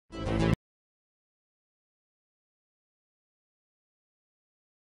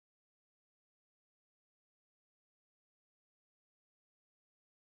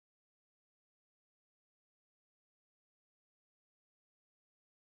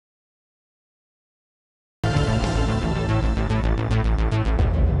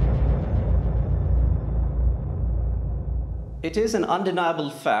It is an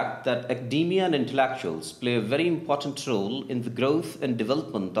undeniable fact that academia and intellectuals play a very important role in the growth and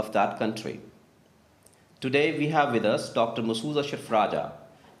development of that country. Today we have with us Dr. Masood Ashraf Raja.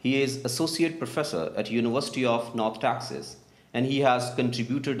 He is Associate Professor at University of North Texas, and he has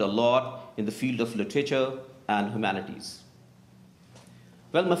contributed a lot in the field of literature and humanities.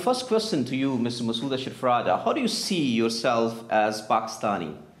 Well, my first question to you, Mr. Masood Ashraf Raja, how do you see yourself as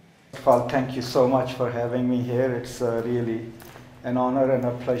Pakistani? Well, thank you so much for having me here. It's really an honor and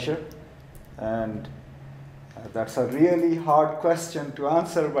a pleasure. And that's a really hard question to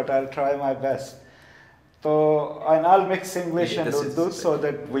answer, but I'll try my best. So, and I'll mix English and Urdu so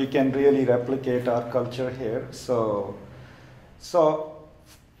that we can really replicate our culture here. So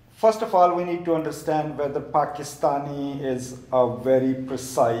first of all, we need to understand whether Pakistani is a very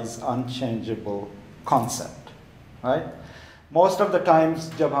precise, unchangeable concept, right? Most of the times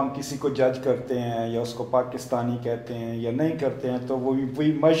जब हम किसी को judge करते हैं या उसको पाकिस्तानी कहते हैं या नहीं करते हैं तो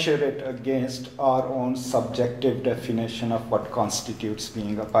we measure it against our own subjective definition of what constitutes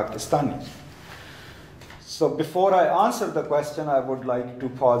being a Pakistani. So before I answer the question, I would like to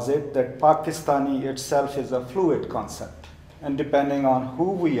posit that Pakistani itself is a fluid concept. And depending on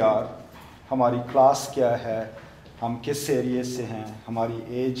who we are, हमारी class क्या है, हम किस area से हैं, हमारी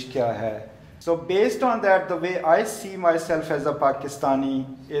age क्या है. So based on that, the way I see myself as a Pakistani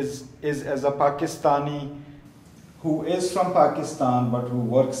is as a Pakistani who is from Pakistan but who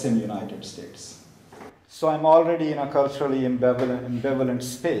works in the United States. So I'm already in a culturally ambivalent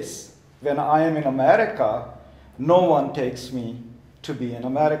space. When I am in America, no one takes me to be an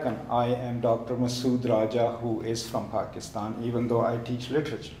American. I am Dr. Masood Raja, who is from Pakistan, even though I teach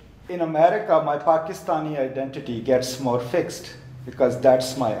literature. In America, my Pakistani identity gets more fixed because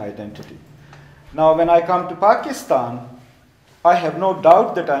that's my identity. Now, when I come to Pakistan, I have no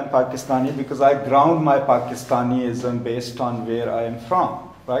doubt that I'm Pakistani because I ground my Pakistanism based on where I am from,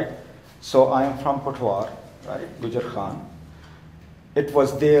 right? So I am from Patwar, right, Gujar Khan. It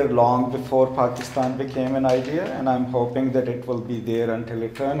was there long before Pakistan became an idea, and I'm hoping that it will be there until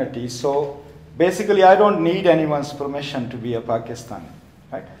eternity. So basically, I don't need anyone's permission to be a Pakistani,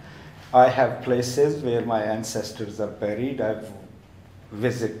 right? I have places where my ancestors are buried. I've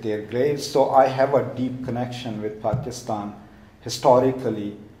visit their graves. So I have a deep connection with Pakistan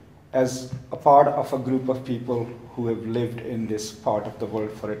historically as a part of a group of people who have lived in this part of the world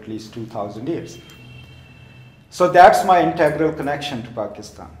for at least 2,000 years. So that's my integral connection to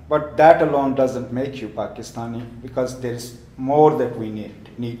Pakistan. But that alone doesn't make you Pakistani because there is more that we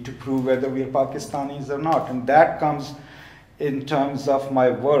need to prove whether we are Pakistanis or not. And that comes in terms of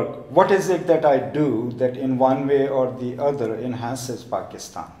my work. What is it that I do that in one way or the other enhances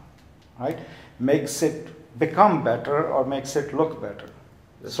Pakistan, right? Makes it become better or makes it look better.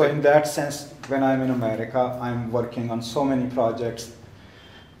 So in that sense, when I'm in America, I'm working on so many projects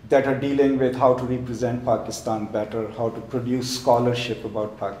that are dealing with how to represent Pakistan better, how to produce scholarship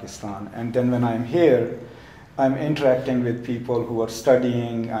about Pakistan. And then when I'm here, I'm interacting with people who are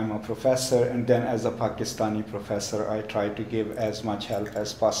studying, I'm a professor, and then as a Pakistani professor, I try to give as much help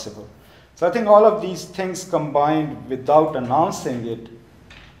as possible. So I think all of these things combined without announcing it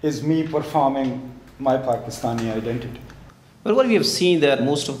is me performing my Pakistani identity. Well, what we have seen that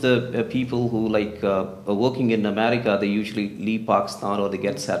most of the people who are working in America, they usually leave Pakistan or they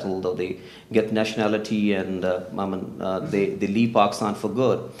get settled or they get nationality and they leave Pakistan for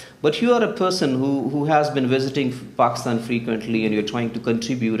good. But you are a person who has been visiting Pakistan frequently and you're trying to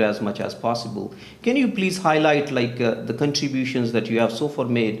contribute as much as possible. Can you please highlight the contributions that you have so far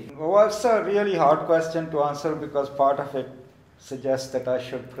made? Well, it's a really hard question to answer because part of it suggests that I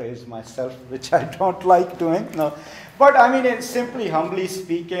should praise myself, which I don't like doing. No. But I mean, it's simply, humbly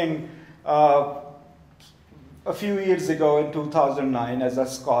speaking, a few years ago in 2009 as a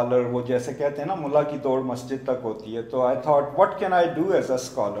scholar, वो जैसे कहते हैं ना मुल्ला की दौड़ मस्जिद तक होती है, तो I thought, what can I do as a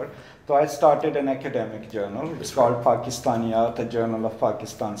scholar? So I started an academic journal. It's called Pakistaniyat, a journal of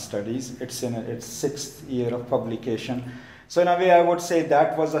Pakistan studies. It's in its 6th year of publication. So in a way, I would say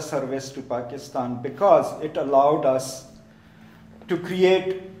that was a service to Pakistan because it allowed us to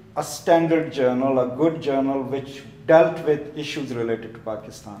create a standard journal, a good journal which dealt with issues related to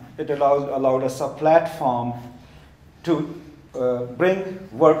Pakistan. It allowed us a platform to bring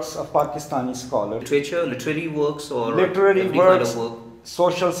works of Pakistani scholars. Literature, literary works or literary every works, kind of work?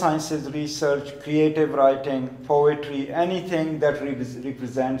 Social sciences research, creative writing, poetry, anything that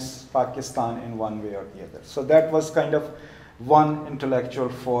represents Pakistan in one way or the other. So that was kind of one intellectual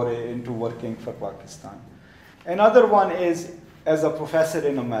foray into working for Pakistan. Another one is as a professor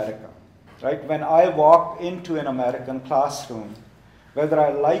in America, right? When I walk into an American classroom, whether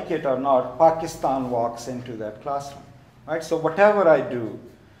I like it or not, Pakistan walks into that classroom. right? So whatever I do,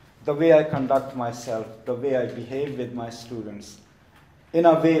 the way I conduct myself, the way I behave with my students, in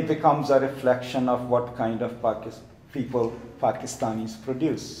a way becomes a reflection of what kind of people Pakistanis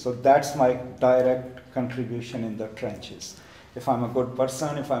produce. So that's my direct contribution in the trenches. If I'm a good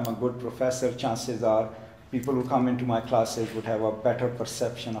person, if I'm a good professor, chances are people who come into my classes would have a better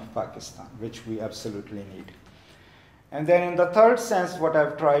perception of Pakistan, which we absolutely need. And then in the third sense, what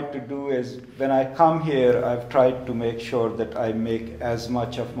I've tried to do is, when I come here, I've tried to make sure that I make as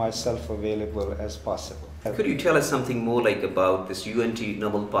much of myself available as possible. Could you tell us something more like about this UNT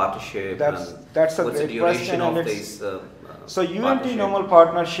Normal Partnership? That's a great question. What's the duration of this So UNT Normal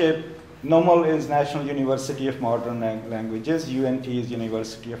Partnership, Normal is National University of Modern Languages, UNT is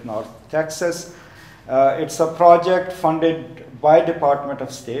University of North Texas. It's a project funded by Department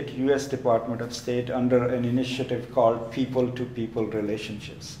of State, US Department of State, under an initiative called People-to-People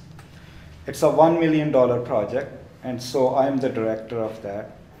Relationships. It's a $1 million project, and so I'm the director of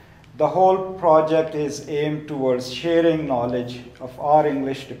that. The whole project is aimed towards sharing knowledge of our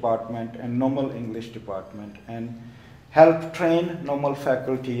English department and normal English department, and help train normal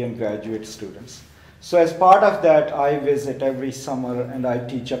faculty and graduate students. So as part of that, I visit every summer and I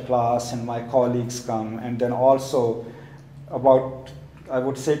teach a class and my colleagues come, and then also about, I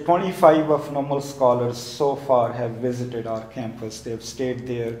would say, 25 of normal scholars so far have visited our campus. They've stayed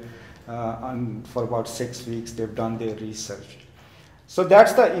there for about 6 weeks. They've done their research. So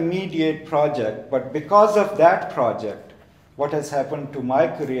that's the immediate project. But because of that project, what has happened to my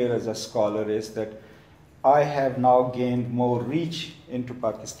career as a scholar is that I have now gained more reach into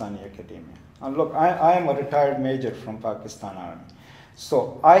Pakistani academia. And look, I am a retired major from Pakistan Army.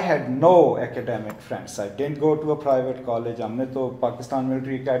 So I had no academic friends. I didn't go to a private college. हमने तो Pakistan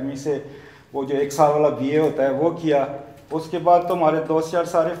military academy से वो जो 1 साल वाला BA होता है वो किया. उसके बाद तो हमारे दोस्त यार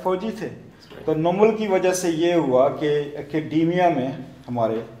सारे फौजी थे. तो नॉर्मल की वजह से ये हुआ कि एकेडमिया में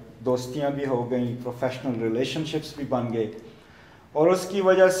हमारे दोस्तियां भी हो गई, प्रोफेशनल रिलेशनशिप्स भी बन गए, और उसकी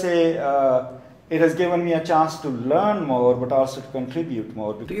वजह से it has given me a chance to learn more, but also to contribute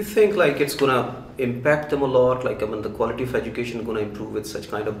more. Do you think like it's going to impact them a lot? Like, I mean, the quality of education is going to improve with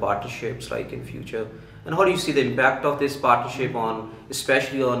such kind of partnerships, like in future? And how do you see the impact of this partnership on,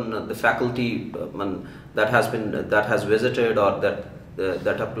 especially on the faculty that has visited or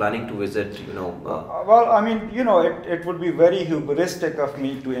that are planning to visit? Well, I mean, it would be very hubristic of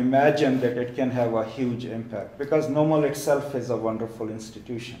me to imagine that it can have a huge impact, because Normal itself is a wonderful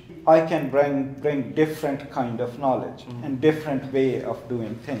institution. I can bring different kind of knowledge and different way of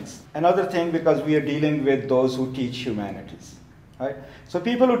doing things. Another thing, because we are dealing with those who teach humanities, right? So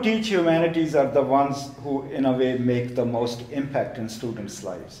people who teach humanities are the ones who, in a way, make the most impact in students'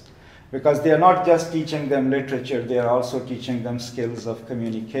 lives. Because they are not just teaching them literature, they are also teaching them skills of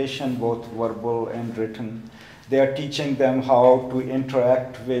communication, both verbal and written. They are teaching them how to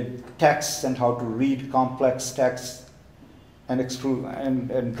interact with texts and how to read complex texts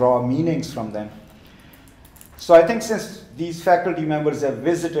and draw meanings from them. So I think since these faculty members have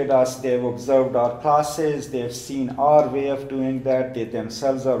visited us, they have observed our classes, they have seen our way of doing that, they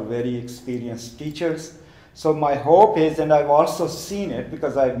themselves are very experienced teachers. So my hope is, and I've also seen it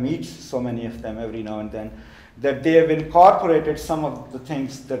because I meet so many of them every now and then, that they have incorporated some of the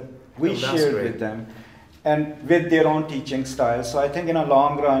things that we shared with them and with their own teaching style. So I think in a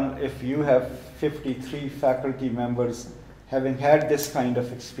long run, if you have 53 faculty members having had this kind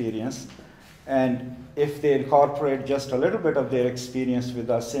of experience, and if they incorporate just a little bit of their experience with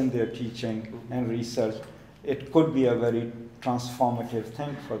us in their teaching and research, it could be a very transformative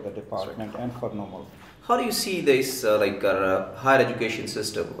thing for the department and for Normal. How do you see this higher education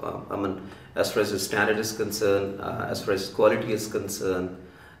system, as far as the standard is concerned, as far as quality is concerned,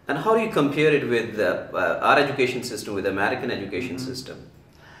 and how do you compare it with our education system, with the American education system?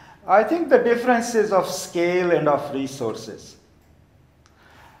 I think the difference is of scale and of resources.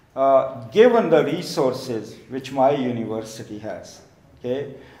 Given the resources which my university has,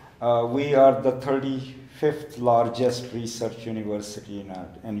 okay, we are the 35th largest research university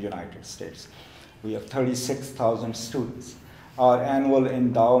in the United States. We have 36,000 students. Our annual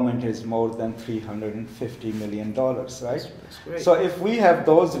endowment is more than $350 million, right? That's great. So if we have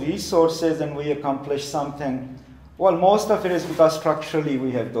those resources and we accomplish something, well, most of it is because structurally we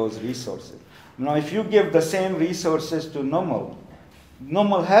have those resources. Now, if you give the same resources to Normal,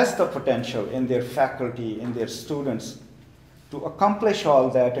 Normal has the potential in their faculty, in their students, to accomplish all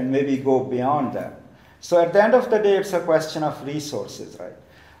that and maybe go beyond that. So at the end of the day, it's a question of resources, right?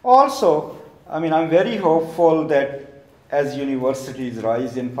 Also, I mean, I'm very hopeful that as universities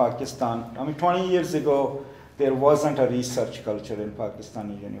rise in Pakistan, I mean, 20 years ago, there wasn't a research culture in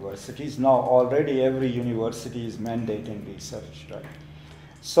Pakistani universities. Now already every university is mandating research, right?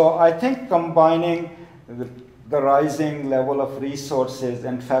 So I think combining the rising level of resources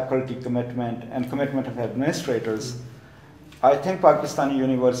and faculty commitment and commitment of administrators, I think Pakistani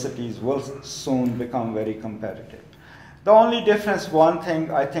universities will soon become very competitive. The only difference, one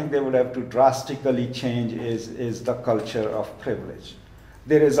thing I think they would have to drastically change is the culture of privilege.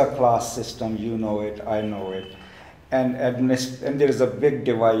 There is a class system, you know it, I know it, and there is a big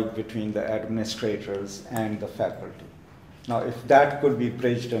divide between the administrators and the faculty. Now, if that could be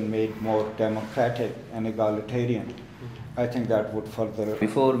bridged and made more democratic and egalitarian, I think that would further...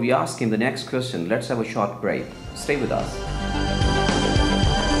 Before we ask him the next question, let's have a short break. Stay with us.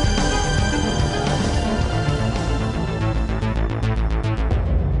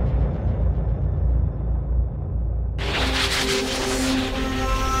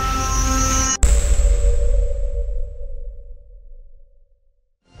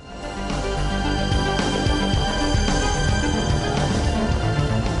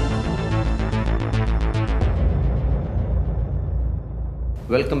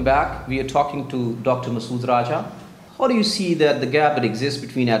 Welcome back. We are talking to Dr. Masood Raja. How do you see that the gap that exists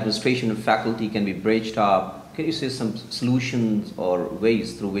between administration and faculty can be bridged up? Can you say some solutions or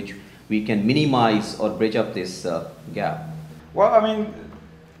ways through which we can minimize or bridge up this gap? Well, I mean,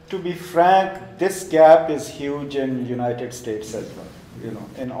 to be frank, this gap is huge in the United States as well. You know,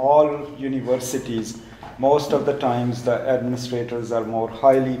 in all universities, most of the times the administrators are more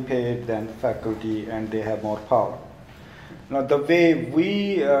highly paid than faculty and they have more power. Now, the way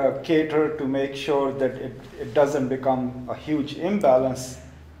we cater to make sure that it doesn't become a huge imbalance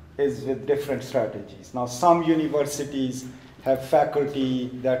is with different strategies. Now, some universities have faculty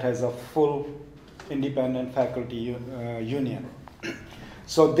that has a full independent faculty union.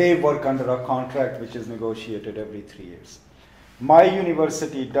 So they work under a contract which is negotiated every 3 years. My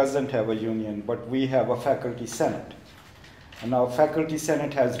university doesn't have a union, but we have a faculty senate. And our faculty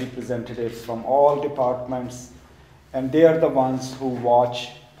senate has representatives from all departments, and they are the ones who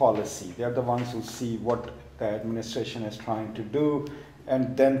watch policy. They are the ones who see what the administration is trying to do,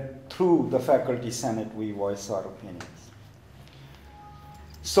 and then through the faculty senate, we voice our opinions.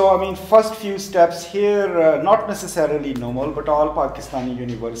 So, I mean, first few steps here, not necessarily normal, but all Pakistani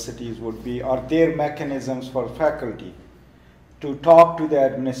universities would be, are there mechanisms for faculty to talk to the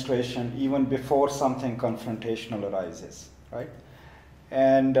administration even before something confrontational arises, right?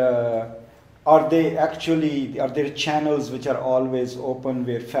 And are there channels which are always open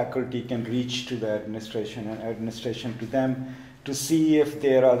where faculty can reach to the administration and administration to them to see if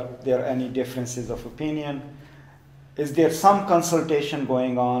there are any differences of opinion? Is there some consultation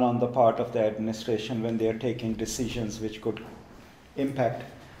going on the part of the administration when they are taking decisions which could impact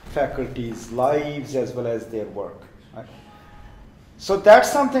faculty's lives as well as their work? Right? So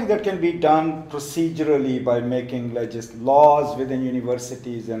that's something that can be done procedurally by making laws within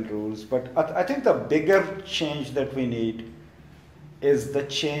universities and rules. But I think the bigger change that we need is the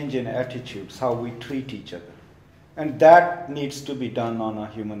change in attitudes, how we treat each other. And that needs to be done on a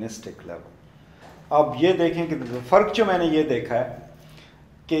humanistic level. अब ये देखें कि फ़र्क जो मैंने ये देखा है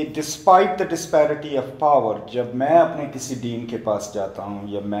कि despite the disparity of power, जब मैं अपने किसी डीन के पास जाता हूँ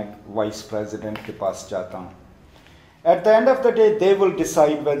या मैं वाइस प्रेसिडेंट के पास जाता हूँ, at the end of the day they will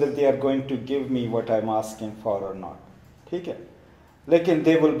decide whether they are going to give me what I'm asking for or not. ठीक है, लेकिन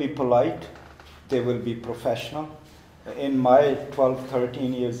they will be polite, they will be professional. In my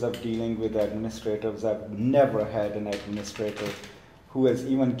 12-13 years of dealing with administrators, I've never had an administrator who has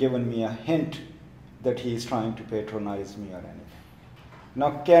even given me a hint that he is trying to patronize me or anything.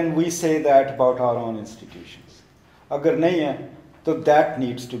 Now, can we say that about our own institutions? Agar nahi hai, so that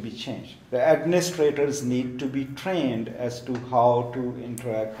needs to be changed. The administrators need to be trained as to how to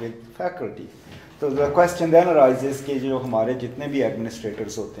interact with faculty. So the question then arises कि जो हमारे जितने भी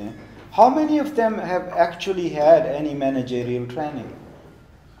administrators होते हैं, how many of them have actually had any managerial training?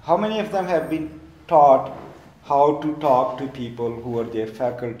 How many of them have been taught how to talk to people who are their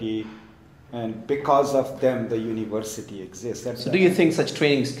faculty, and because of them the university exists? So do you think such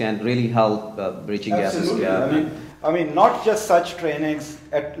trainings can really help bridging gaps? Absolutely. I mean, not just such trainings,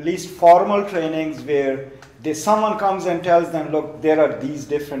 at least formal trainings where someone comes and tells them, look, there are these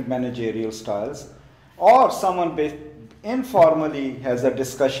different managerial styles, or someone informally has a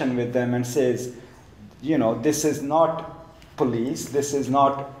discussion with them and says, you know, this is not police, this is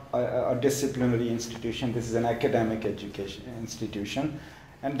not a disciplinary institution, this is an academic education institution,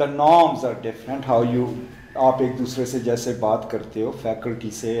 and the norms are different. How you आप एक दूसरे से जैसे बात करते हो, faculty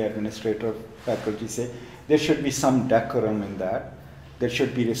से, administrator faculty से, there should be some decorum in that. There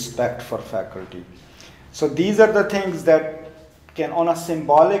should be respect for faculty. So these are the things that can, on a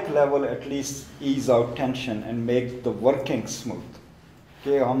symbolic level, at least ease out tension and make the working smooth.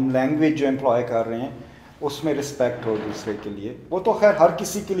 कि हम language जो employ कर रहे हैं उसमें respect हो दूसरे के लिए, वो तो खैर हर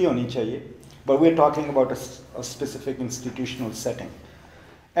किसी के लिए होनी चाहिए, but we're talking about a specific institutional setting.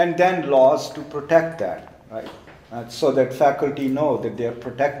 And then laws to protect that, right? So that faculty know that they are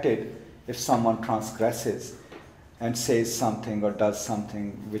protected if someone transgresses and says something or does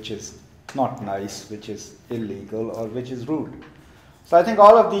something which is not nice, which is illegal, or which is rude. So I think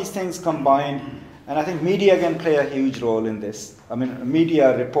all of these things combined, and I think media can play a huge role in this. I mean,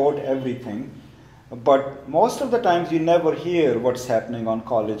 media report everything, but most of the times you never hear what's happening on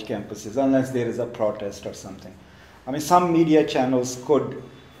college campuses unless there is a protest or something. I mean, some media channels could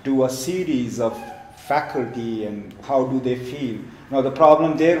do a series of faculty and how do they feel. Now the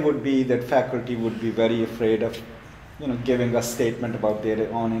problem there would be that faculty would be very afraid of giving a statement about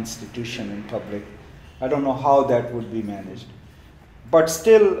their own institution in public. I don't know how that would be managed. But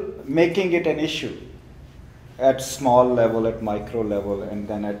still making it an issue at small level, at micro level, and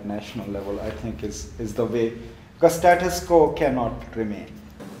then at national level, I think is the way, because status quo cannot remain.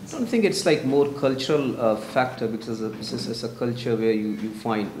 I don't think it's like more cultural factor, because this is a culture where you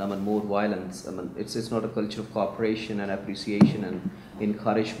find more violence. It's not a culture of cooperation and appreciation and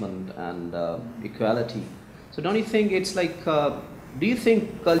encouragement and equality. So don't you think it's like, do you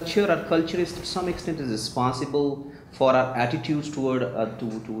think culture or culturists to some extent is responsible for our attitudes toward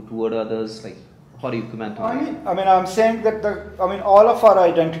others? Like, how do you comment on that? I mean, I'm saying that all of our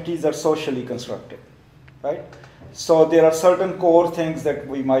identities are socially constructed, right? So there are certain core things that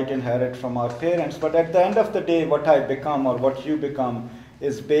we might inherit from our parents, but at the end of the day, what I become or what you become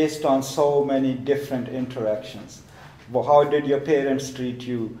is based on so many different interactions. Well, how did your parents treat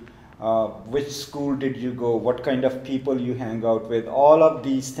you? Which school did you go? What kind of people you hang out with? All of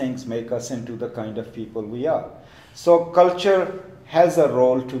these things make us into the kind of people we are. So culture has a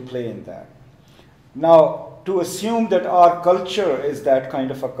role to play in that. Now, to assume that our culture is that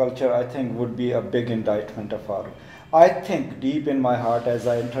kind of a culture, I think would be a big indictment of our. I think deep in my heart as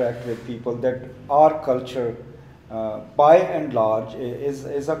I interact with people that our culture, by and large,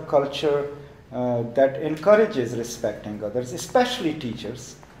 is a culture that encourages respecting others, especially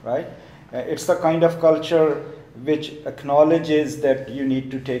teachers, right? It's the kind of culture which acknowledges that you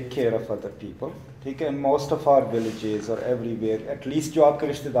need to take care of other people. ठीक है, in most of our villages or everywhere, at least जो आपके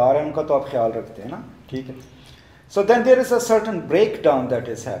रिश्तेदार हैं उनका तो आप ख्याल रखते हैं ना, ठीक है. So then there is a certain breakdown that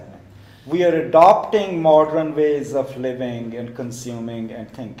is happening. We are adopting modern ways of living and consuming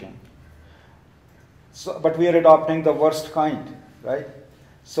and thinking. So, but we are adopting the worst kind, right?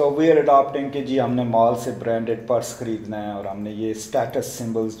 So we are adopting कि जी हमने mall से branded purse खरीदना है और हमने ये status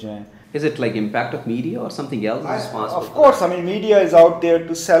symbols जो हैं. Is it like impact of media or something else is responsible? Of course, I mean, media is out there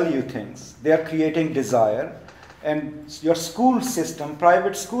to sell you things. They are creating desire. And your school system,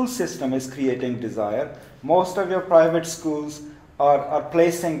 private school system is creating desire. Most of your private schools are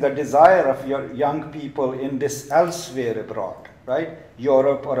placing the desire of your young people in this elsewhere abroad, right?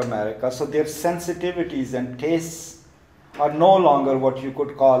 Europe or America. So their sensitivities and tastes are no longer what you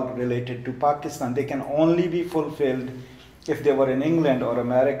could call related to Pakistan. They can only be fulfilled if they were in England or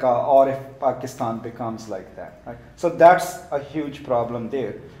America, or if Pakistan becomes like that, right? So that's a huge problem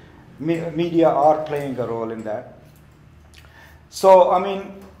there. Media are playing a role in that. So, I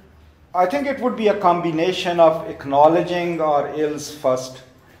mean, I think it would be a combination of acknowledging our ills first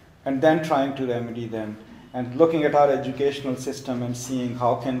and then trying to remedy them, and looking at our educational system and seeing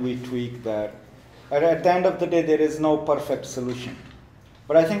how can we tweak that. But at the end of the day, there is no perfect solution.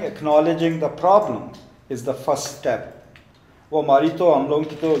 But I think acknowledging the problem is the first step. वो हमारी तो हम लोगों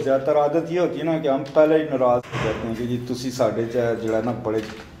की तो ज़्यादातर आदत ये होती है ना कि हम पहले ही नाराज़ हो जाते हैं कि जी तुसी साढ़े जो ना बड़े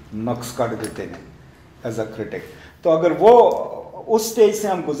नक्स काट देते हैं एज अ क्रिटिक. तो अगर वो उस स्टेज से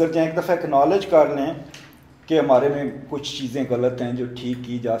हम गुजर जाएं, एक दफ़ा एक्नॉलेज कर लें कि हमारे में कुछ चीज़ें गलत हैं जो ठीक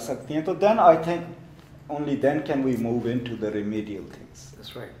की जा सकती हैं, तो then I think only then can we move into the remedial things.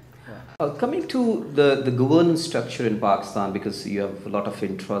 That's right. Coming to the governance structure in Pakistan, because you have a lot of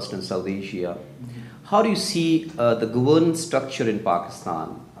interest in South Asia, how do you see the governance structure in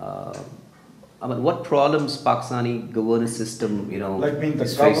Pakistan? I mean, what problems Pakistani governance system, like being the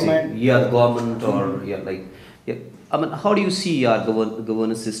is government, facing? Yeah, the government, or I mean, how do you see our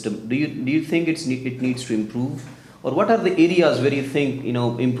governance system? Do you think it needs to improve, or what are the areas where you think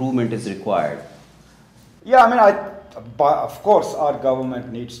improvement is required? Yeah, I mean, of course, our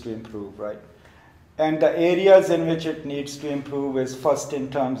government needs to improve, right? And the areas in which it needs to improve is first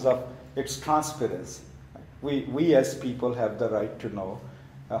in terms of its transparency. We as people have the right to know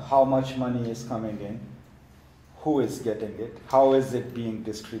how much money is coming in, who is getting it, how is it being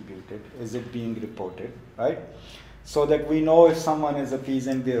distributed, is it being reported, right? So that we know if someone is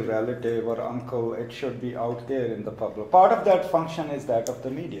appeasing their relative or uncle, it should be out there in the public. Part of that function is that of the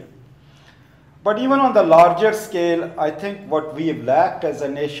media. But even on the larger scale, I think what we have lacked as a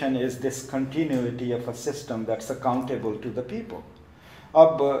nation is this continuity of a system that's accountable to the people.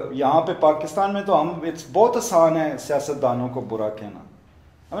 अब यहाँ पे पाकिस्तान में तो हम it's बहुत आसान है सियासतदानों को बुरा कहना.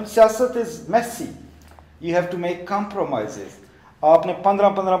 I mean सियासत is messy. You have to make compromises. आपने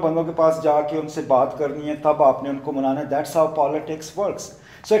 15 बंदों के पास जाके उनसे बात करनी है, तब आपने उनको मनाना है. That's how politics works.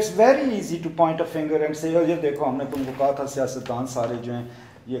 So it's very easy to point a finger and say, ये देखो हमने तुमको कहा था सियासतदान सारे जो हैं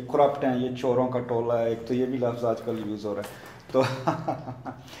ये करप्ट हैं, ये चोरों का टोला है. एक तो ये भी लफ्ज़ आजकल यूज़ हो रहा है. तो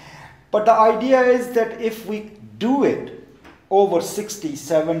but the idea is that if we do it over 60,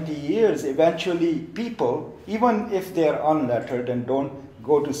 70 years, eventually people, even if they are unlettered and don't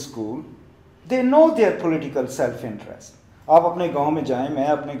go to school, they know their political self-interest. आप अपने गांव में जाएं, मैं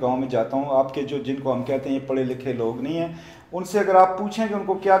अपने गांव में जाता हूं, आपके जो जिनको हम कहते हैं ये पढ़े लिखे लोग नहीं हैं, उनसे अगर आप पूछें कि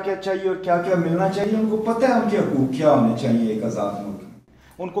उनको क्या क्या चाहिए और क्या क्या मिलना चाहिए, उनको पता है उनके हकूक़ क्या होने चाहिए एक आज़ाद मुल्क में.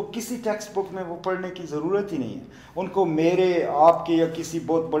 उनको किसी टेक्स्ट बुक में वो पढ़ने की ज़रूरत ही नहीं है. उनको मेरे आपके या किसी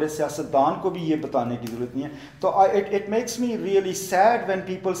बहुत बड़े सियासतदान को भी ये बताने की ज़रूरत नहीं है. तो it makes me really sad when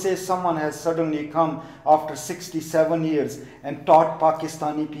people say someone has suddenly come after 67 years and taught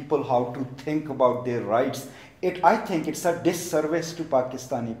Pakistani people how to think about their rights. I think it's a disservice to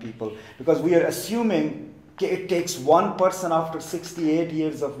Pakistani people because we are assuming it takes one person after 68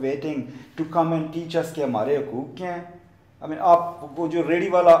 years of waiting to come and teach us कि हमारे हकूक़ क्या हैं. I mean, आप वो जो ready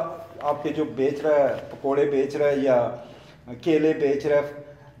वाला आपके जो बेच रहा है, पकोड़े बेच रहा है या केले बेच रहा है,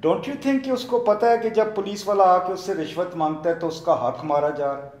 डोंट यू थिंक कि उसको पता है कि जब पुलिस वाला आके उससे रिश्वत मांगता है तो उसका हक मारा जा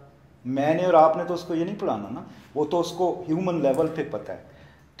रहा है. मैंने और आपने तो उसको ये नहीं पढ़ाना ना, वो तो उसको ह्यूमन लेवल पे पता है.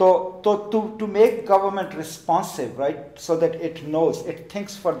 तो to make government responsive, right, so that it knows, it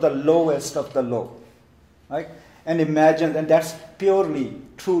thinks for the lowest of the low, right, and imagine, and that's purely,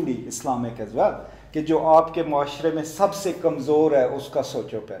 truly Islamic as well. कि जो आपके माशरे में सबसे कमज़ोर है उसका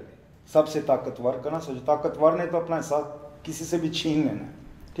सोचो पहले, सबसे ताकतवर का ना सोचो. ताकतवर ने तो अपना हिसाब किसी से भी छीन लेना है,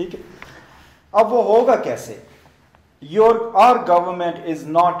 ठीक है. अब वो होगा कैसे? Our government is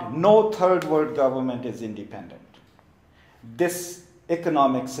not, no third world government is independent. This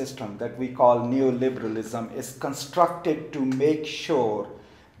economic system that we call neoliberalism is constructed to make sure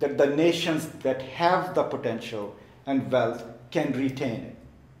that the nations that have the potential and wealth can retain it,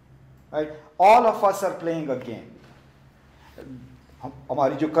 right? All of us are playing a game.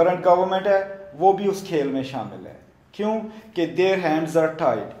 हमारी जो current government है वो भी उस खेल में शामिल है. क्यों? कि their hands are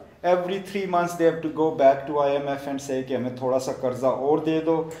tied. Every 3 months they have to go back to IMF and say कि हमें थोड़ा सा कर्जा और दे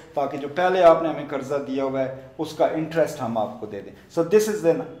दो ताकि जो पहले आपने हमें कर्जा दिया हुआ है उसका इंटरेस्ट हम आपको दे दें. So this is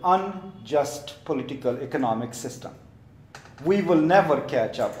an unjust political economic system. We will never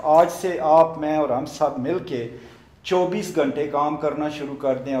catch up. आज से आप, मैं और हम सब मिल के 24 घंटे काम करना शुरू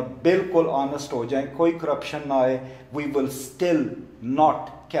कर दें और बिल्कुल ऑनेस्ट हो जाएं, कोई करप्शन ना आए, we will still not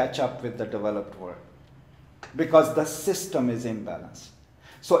catch up with the developed world because the system is imbalanced.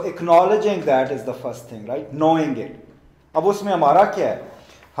 So acknowledging that is the first thing, right? Knowing it. अब उसमें हमारा क्या है?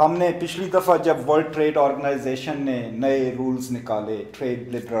 हमने पिछली दफ़ा जब वर्ल्ड ट्रेड ऑर्गेनाइजेशन ने नए रूल्स निकाले,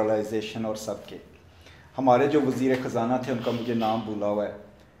 ट्रेड लिबरलाइजेशन और सब के, हमारे जो वज़ीर ख़जाना थे उनका मुझे नाम भूला हुआ है,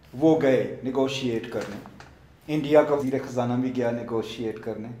 वो गए नेगोशिएट करने. इंडिया का वज़ीर ख़जाना भी गया नेगोशिएट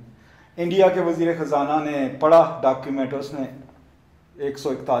करने. इंडिया के वज़ीर ख़जाना ने पढ़ा डॉक्यूमेंट, उसने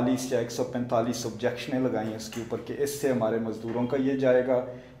 141 या 145 ऑब्जेक्शनें लगाई उसके ऊपर कि इससे हमारे मज़दूरों का ये जाएगा,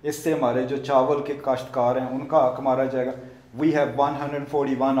 इससे हमारे जो चावल के काश्तकार हैं उनका हक मारा जाएगा. We have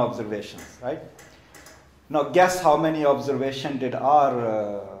 141 observations, right? Now guess how many observations did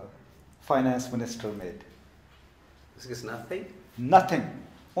our finance minister made? It's nothing. Nothing.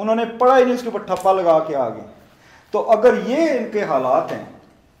 उन्होंने पढ़ा ही नहीं, उसके ऊपर ठप्पा लगा के आ गए. तो अगर ये इनके हालात हैं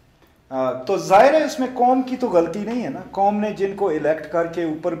तो जाहिर है इसमें कौम की तो गलती नहीं है ना. कौम ने जिनको इलेक्ट करके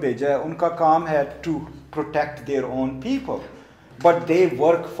ऊपर भेजा है उनका काम है to protect their own people, but they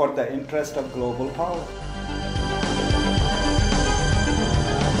work for the interest of global power.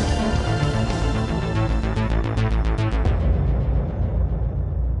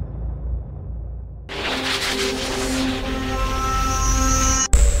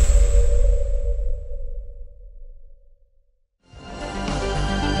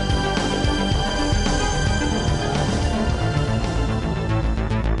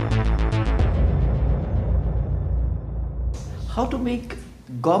 How to make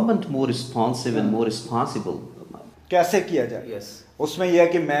government more responsive and more responsible? कैसे किया जाए? Yes. उसमें यह है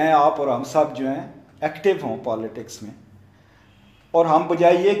कि मैं, आप और हम सब जो हैं एक्टिव हों पॉलिटिक्स में. और हम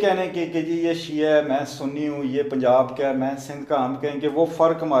बजाय ये कहने के कि जी ये शिया है, मैं सुन्नी हूँ, ये पंजाब का है, मैं सिंध का, हम कहेंगे वो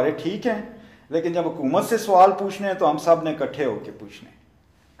फ़र्क हमारे ठीक हैं, लेकिन जब हुकूमत से सवाल पूछने हैं तो हम सब ने इकट्ठे होकर पूछने,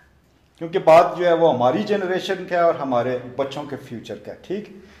 क्योंकि बात जो है वो हमारी जनरेशन का है और हमारे बच्चों के फ्यूचर का है।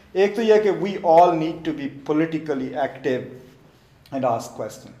 ठीक, एक तो यह कि we all need to be politically active and ask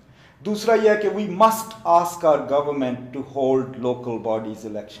question. दूसरा यह कि we must ask our government to hold local bodies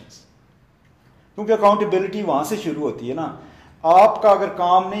elections, क्योंकि अकाउंटेबिलिटी वहाँ से शुरू होती है ना। आपका अगर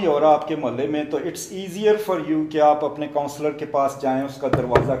काम नहीं हो रहा आपके मोहल्ले में तो इट्स ईजियर फॉर यू कि आप अपने काउंसलर के पास जाएं, उसका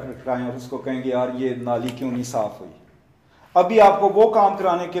दरवाज़ा खटखटाएं और उसको कहेंगे यार ये नाली क्यों नहीं साफ़ हुई। अभी आपको वो काम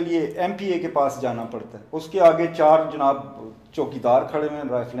कराने के लिए एमपीए के पास जाना पड़ता है, उसके आगे 4 जनाब चौकीदार खड़े हुए हैं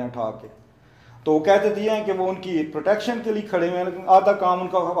राइफलें उठा के, तो वो कहते थे हैं कि वो उनकी प्रोटेक्शन के लिए खड़े हुए हैं, लेकिन आधा काम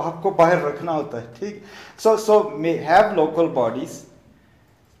उनका आपको बाहर रखना होता है। ठीक, सो may have local bodies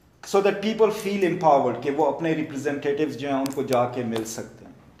so that people feel empowered कि वो अपने रिप्रेजेंटेटिव्स जो हैं उनको जाके मिल सकते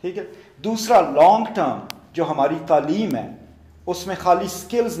हैं। ठीक है, दूसरा लॉन्ग टर्म जो हमारी तालीम है उसमें खाली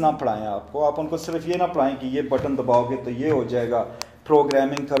स्किल्स ना पढ़ाएं आपको, आप उनको सिर्फ ये ना पढ़ाएं कि ये बटन दबाओगे तो ये हो जाएगा,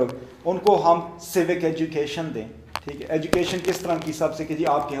 प्रोग्रामिंग करोगे, उनको हम सिविक एजुकेशन दें। ठीक है, एजुकेशन किस तरह की, सबसे कि जी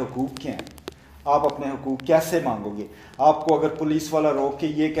आपके हुकूक क्या हैं, आप अपने हुकूक कैसे मांगोगे, आपको अगर पुलिस वाला रोक के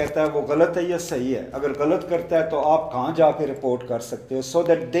ये कहता है वो गलत है या सही है, अगर गलत करता है तो आप कहाँ जाके रिपोर्ट कर सकते हो, so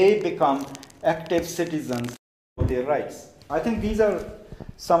that they become active citizens for their rights. I think these are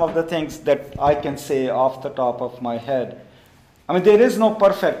some of the things that I can say off the top of my head. I mean, there is no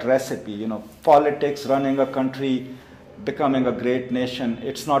perfect recipe, you know, politics, running a country, becoming a great nation,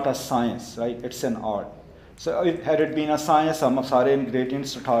 it's not a science, right? It's an art. So had it been a science, हम सारे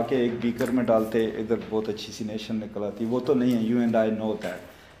ingredients उठा के एक beaker में डालते, इधर बहुत अच्छी सी nation निकल आती, वो तो नहीं है, you and I know that.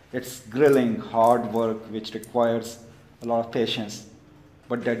 It's grilling, hard work, which requires a lot of patience,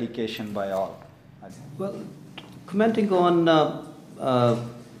 but dedication by all. Well, commenting on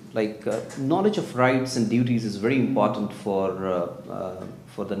knowledge of rights and duties is very important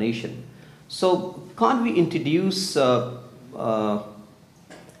for the nation. So can't we introduce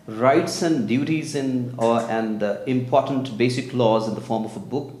rights and duties and important basic laws in the form of a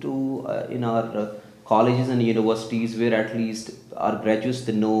book to in our colleges and universities, where at least our graduates,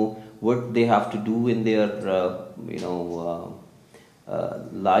 they know what they have to do in their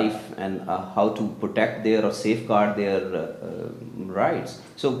life and how to protect their or safeguard their rights.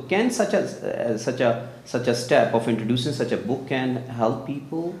 So can such a step of introducing such a book can help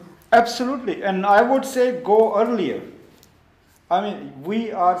people? Absolutely, and I would say go earlier. I mean,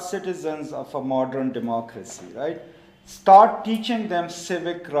 we are citizens of a modern democracy, right? Start teaching them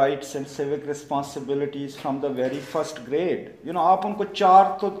civic rights and civic responsibilities from the very first grade. You know, आप उनको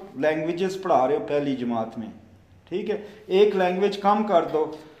 4 तो languages पढ़ा रहे हो पहली जमात में, ठीक है, एक लैंग्वेज कम कर दो,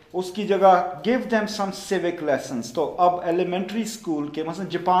 उसकी जगह give them some civic lessons. तो अब एलिमेंट्री स्कूल के, मतलब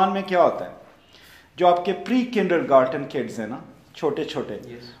जापान में क्या होता है, जो आपके प्री किंडरगार्टन किड्स हैं ना, छोटे छोटे,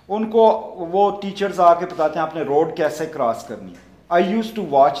 उनको वो टीचर्स आके बताते हैं आपने रोड कैसे क्रॉस करनी है। आई use to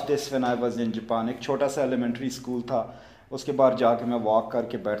watch this when I was in Japan. एक छोटा सा एलिमेंट्री स्कूल था, उसके बाहर जाके मैं वॉक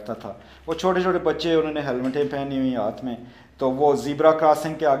करके बैठता था, वो छोटे छोटे बच्चे, उन्होंने हेलमेटें पहनी हुई हाथ में, तो वो ज़ीब्रा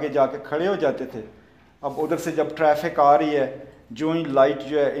क्रॉसिंग के आगे जाके खड़े हो जाते थे। अब उधर से जब ट्रैफिक आ रही है, जो ही लाइट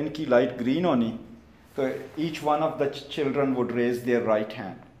जो है इनकी लाइट ग्रीन होनी, तो each one of the children would raise their right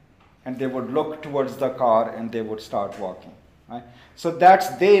hand and they would look towards the car and they would start walking, right? So that's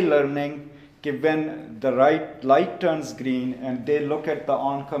they learning कि when the right light turns green and they look at the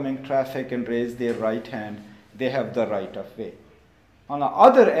oncoming traffic and raise their right hand, they have the right of way. On the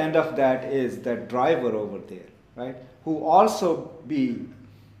other end of that is that driver over there, right, who also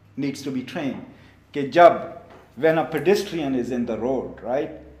needs to be trained. कि जब when a pedestrian is in the road,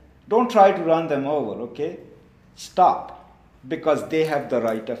 right, don't try to run them over, okay? Stop, because they have the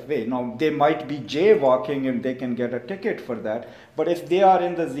right of way. Now, they might be jaywalking and they can get a ticket for that, but if they are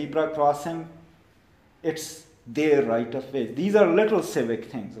in the zebra crossing, it's their right of way. These are little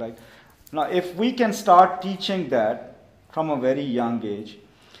civic things, right? Now, if we can start teaching that from a very young age,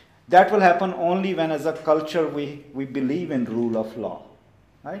 that will happen only when as a culture we believe in rule of law,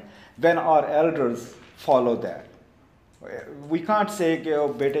 right? When our elders follow that. We can't say कि ओ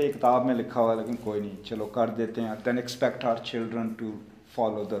बेटे एक किताब में लिखा हुआ लेकिन कोई नहीं, चलो कर देते हैं, then expect our children to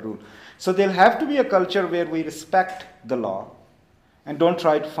follow the rule. So there'll have to be a culture where we respect the law and don't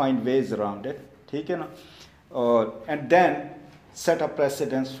try to find ways around it, ठीक है ना? And then set a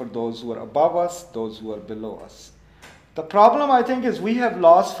precedence for those who are above us, those who are below us. The problem, I think, is we have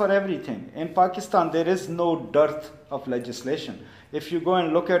laws for everything. In Pakistan, there is no dearth of legislation. If you go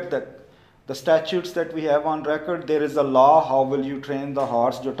and look at the statutes that we have on record, there is a law, how will you train the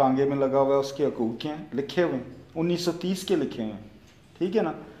horse, जो टांगे में लगा हुआ है उसके हकूक़ हैं लिखे हुए हैं, 1930 के लिखे हुए हैं, ठीक है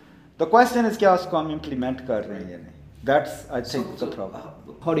ना? The question is क्या उसको हम implement कर रहे हैं या नहीं? That's, I think, the problem.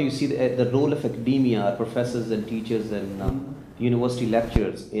 How do you see the role of academia, professors and teachers and university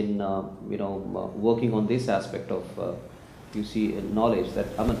lecturers in working on this aspect of knowledge? That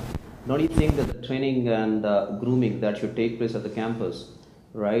I mean, don't you think that the training and grooming that should take place at the campus,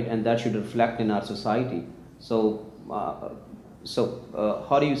 right, and that should reflect in our society? So,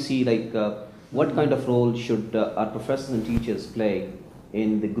 how do you see what kind of role should our professors and teachers play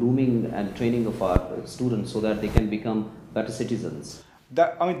in the grooming and training of our students so that they can become better citizens?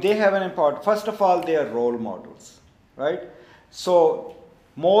 They have an important, first of all, they are role models, right? So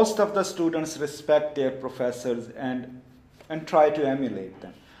most of the students respect their professors and try to emulate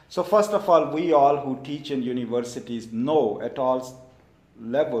them. So first of all, we all who teach in universities know at all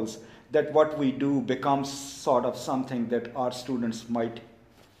levels that what we do becomes sort of something that our students might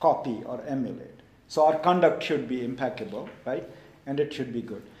copy or emulate. So our conduct should be impeccable, right? And it should be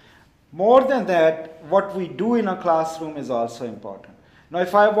good. More than that, what we do in a classroom is also important. Now,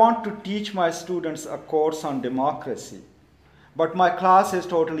 if I want to teach my students a course on democracy, but my class is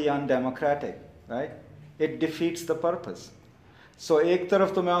totally undemocratic, right? It defeats the purpose. So, एक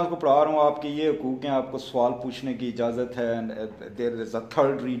तरफ तो मैं उनको पढ़ा रहा हूँ आपकी ये हकूक़ हैं, आपको सवाल पूछने की इजाज़त है, and there is a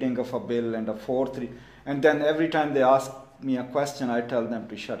third reading of a bill and a fourth, and then every time they ask me a question, I tell them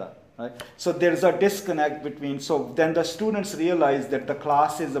to shut up. Right? So there's a disconnect between, so then the students realize that the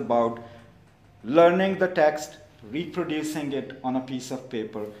class is about learning the text, reproducing it on a piece of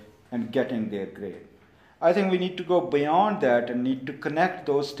paper, and getting their grade. I think we need to go beyond that and need to connect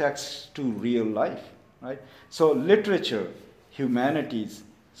those texts to real life. Right? So literature, humanities,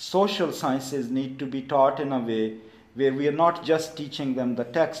 social sciences need to be taught in a way where we are not just teaching them the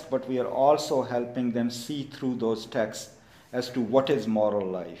text, but we are also helping them see through those texts as to what is moral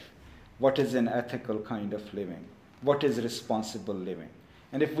life, what is an ethical kind of living, what is responsible living.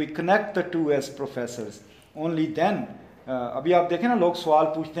 And if we connect the two as professors, only then, अभी आप देखें ना लोग सवाल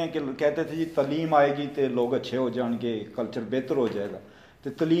पूछते हैं कि कहते थे जी तलीम आएगी तो लोग अच्छे हो जाएंगे, कल्चर बेहतर हो जाएगा, तो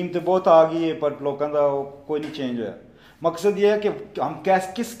तलीम तो बहुत आ गई है पर लोगों का कोई नहीं चेंज होया। मकसद ये है कि हम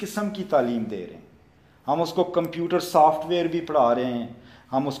किस किस्म की तालीम दे रहे हैं। हम उसको कंप्यूटर सॉफ्टवेयर भी पढ़ा रहे हैं,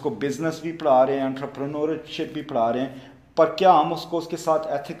 हम उसको बिजनेस भी पढ़ा रहे हैं, एंटरप्रेन्योरशिप भी पढ़ा रहे हैं, पर क्या हम उसको उसके साथ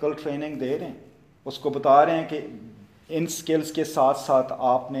एथिकल ट्रेनिंग दे रहे हैं? उसको बता रहे हैं कि इन स्किल्स के साथ साथ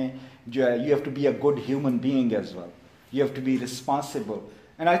आपने जो है you have to be a good human being as well, you have to be responsible,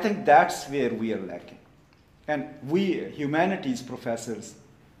 and I think that's where we are lacking, and we humanities professors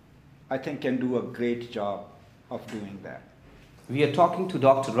I think can do a great job of doing that. We are talking to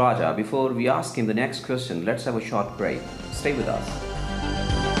Dr. Raja. Before we ask him the next question, let's have a short break. Stay with us.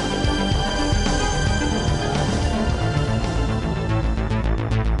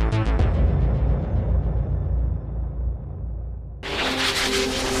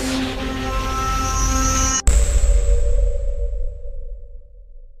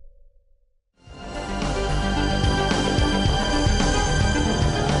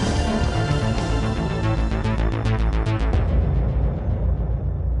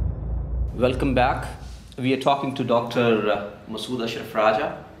 Welcome back. We are talking to Dr. Masood Ashraf Raja.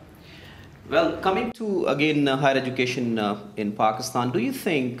 Well, coming to again higher education in Pakistan, do you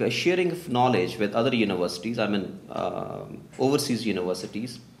think sharing of knowledge with other universities, I mean overseas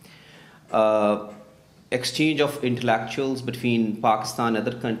universities, exchange of intellectuals between Pakistan and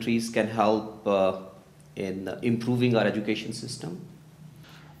other countries can help in improving our education system?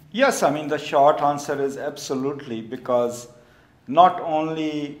 Yes, I mean the short answer is absolutely, because not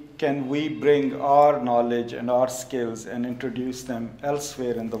only can we bring our knowledge and our skills and introduce them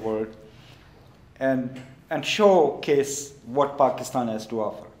elsewhere in the world and showcase what Pakistan has to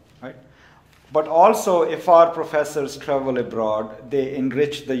offer, right? But also, if our professors travel abroad, they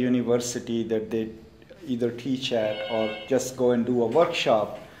enrich the university that they either teach at or just go and do a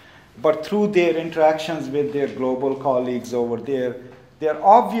workshop. But through their interactions with their global colleagues over there, they're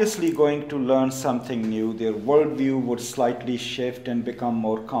obviously going to learn something new. Their worldview would slightly shift and become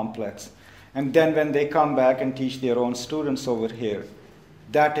more complex. And then when they come back and teach their own students over here,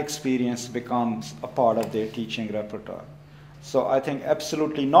 that experience becomes a part of their teaching repertoire. So I think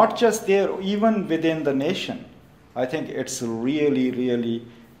absolutely, not just there, even within the nation, I think it's really, really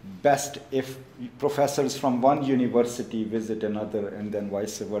best if professors from one university visit another and then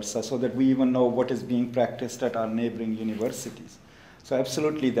vice versa, so that we even know what is being practiced at our neighboring universities. So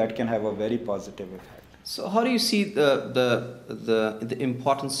absolutely, that can have a very positive effect. So how do you see the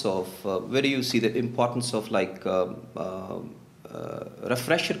importance of where do you see the importance of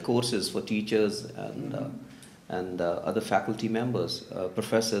refresher courses for teachers and other faculty members,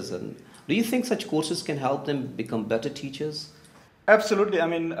 professors, and do you think such courses can help them become better teachers? Absolutely. I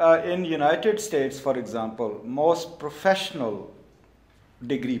mean, in United States, for example, most professional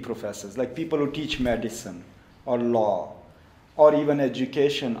degree professors, like people who teach medicine or law or even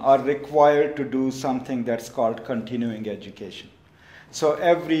education, are required to do something that's called continuing education. So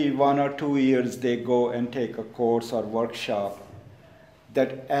every 1 or 2 years, they go and take a course or workshop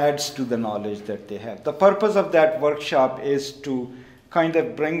that adds to the knowledge that they have. The purpose of that workshop is to kind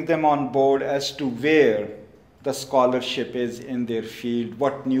of bring them on board as to where the scholarship is in their field,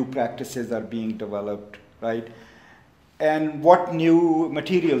 what new practices are being developed, right? And what new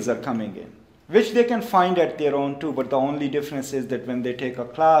materials are coming in, which they can find at their own too, but the only difference is that when they take a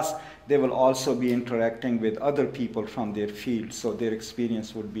class, they will also be interacting with other people from their field, so their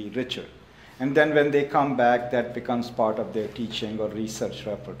experience would be richer. And then when they come back, that becomes part of their teaching or research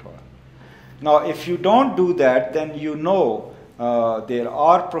repertoire. Now, if you don't do that, then you know there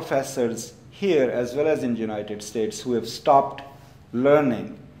are professors here as well as in the United States who have stopped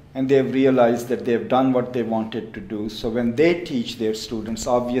learning, and they've realized that they've done what they wanted to do. So when they teach their students,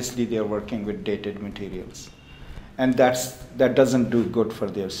 obviously they're working with dated materials. And that doesn't do good for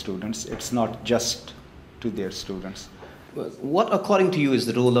their students. It's not just to their students. What, according to you, is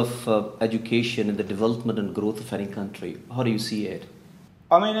the role of education in the development and growth of any country? How do you see it?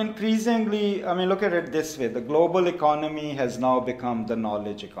 I mean, increasingly, look at it this way. The global economy has now become the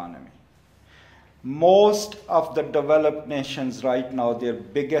knowledge economy. Most of the developed nations right now, their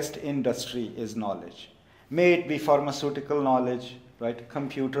biggest industry is knowledge. May it be pharmaceutical knowledge, right?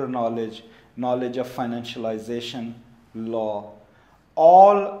 Computer knowledge, knowledge of financialization, law.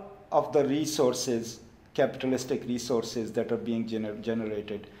 All of the resources, capitalistic resources that are being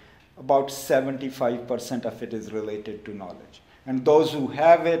generated, about 75% of it is related to knowledge. And those who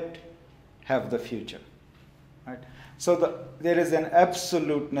have it have the future, right? So there is an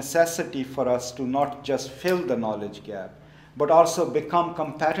absolute necessity for us to not just fill the knowledge gap, but also become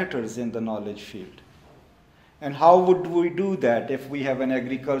competitors in the knowledge field. And how would we do that? If we have an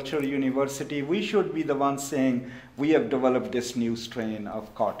agricultural university, we should be the ones saying, we have developed this new strain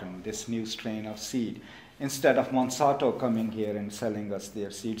of cotton, this new strain of seed, instead of Monsanto coming here and selling us their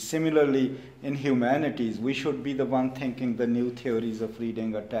seeds. Similarly, in humanities, we should be the one thinking the new theories of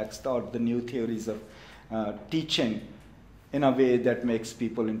reading a text or the new theories of teaching in a way that makes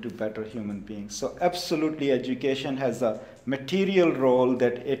people into better human beings. So absolutely, education has a material role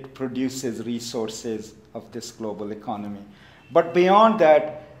that it produces resources of this global economy. But beyond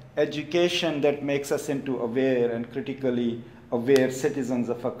that, education that makes us into aware and critically aware citizens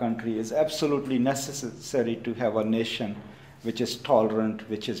of a country is absolutely necessary to have a nation which is tolerant,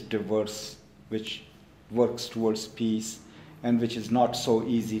 which is diverse, which works towards peace, and which is not so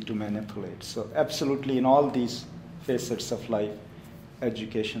easy to manipulate. So absolutely, in all these facets of life,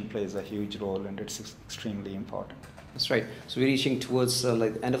 education plays a huge role, and it's extremely important. That's right. So we're reaching towards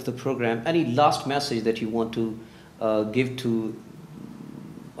like the end of the program. Any last message that you want to give to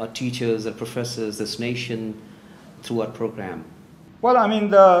our teachers, our professors, this nation through our program? Well, I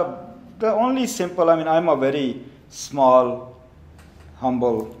mean, the only simple, I'm a very small,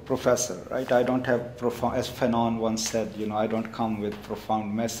 humble professor, right? I don't have profound, as Fanon once said, I don't come with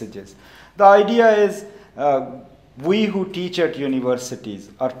profound messages. The idea is we who teach at universities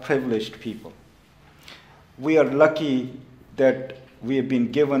are privileged people. We are lucky that we have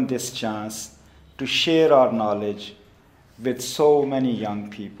been given this chance to share our knowledge with so many young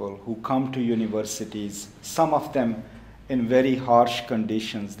people who come to universities, some of them in very harsh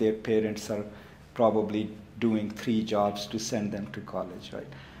conditions. Their parents are probably doing 3 jobs to send them to college, right?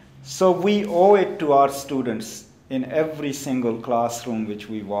 So we owe it to our students in every single classroom which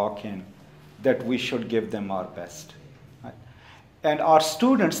we walk in that we should give them our best. Right? And our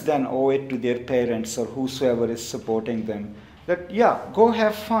students then owe it to their parents or whosoever is supporting them that, yeah, go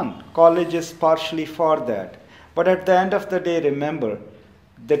have fun. College is partially for that. But at the end of the day, remember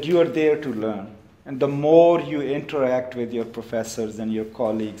that you are there to learn. And the more you interact with your professors and your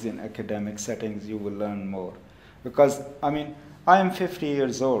colleagues in academic settings, you will learn more. Because, I am 50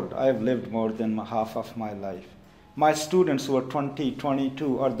 years old. I have lived more than half of my life. My students who are 20,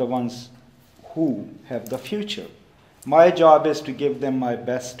 22 are the ones who have the future. My job is to give them my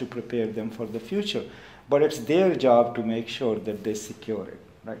best to prepare them for the future. But it's their job to make sure that they secure it,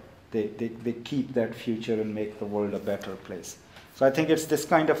 right? They keep that future and make the world a better place. So I think it's this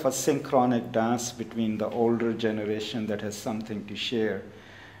kind of a synchronic dance between the older generation that has something to share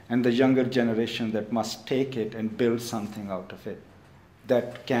and the younger generation that must take it and build something out of it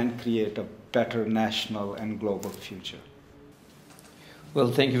that can create a better national and global future. Well,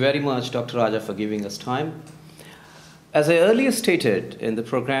 thank you very much, Dr. Raja, for giving us time. As I earlier stated in the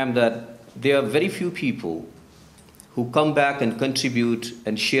program that there are very few people who come back and contribute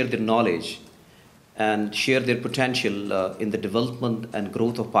and share their knowledge and share their potential in the development and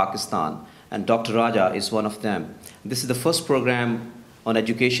growth of Pakistan. And Dr. Raja is one of them. This is the first program on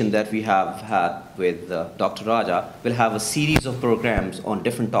education that we have had with Dr. Raja. We'll have a series of programs on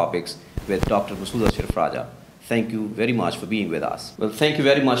different topics with Dr. Masood Ashraf Raja. Thank you very much for being with us. Well, thank you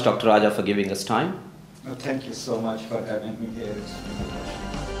very much, Dr. Raja, for giving us time. Well, thank you so much for having me here. It's been a pleasure.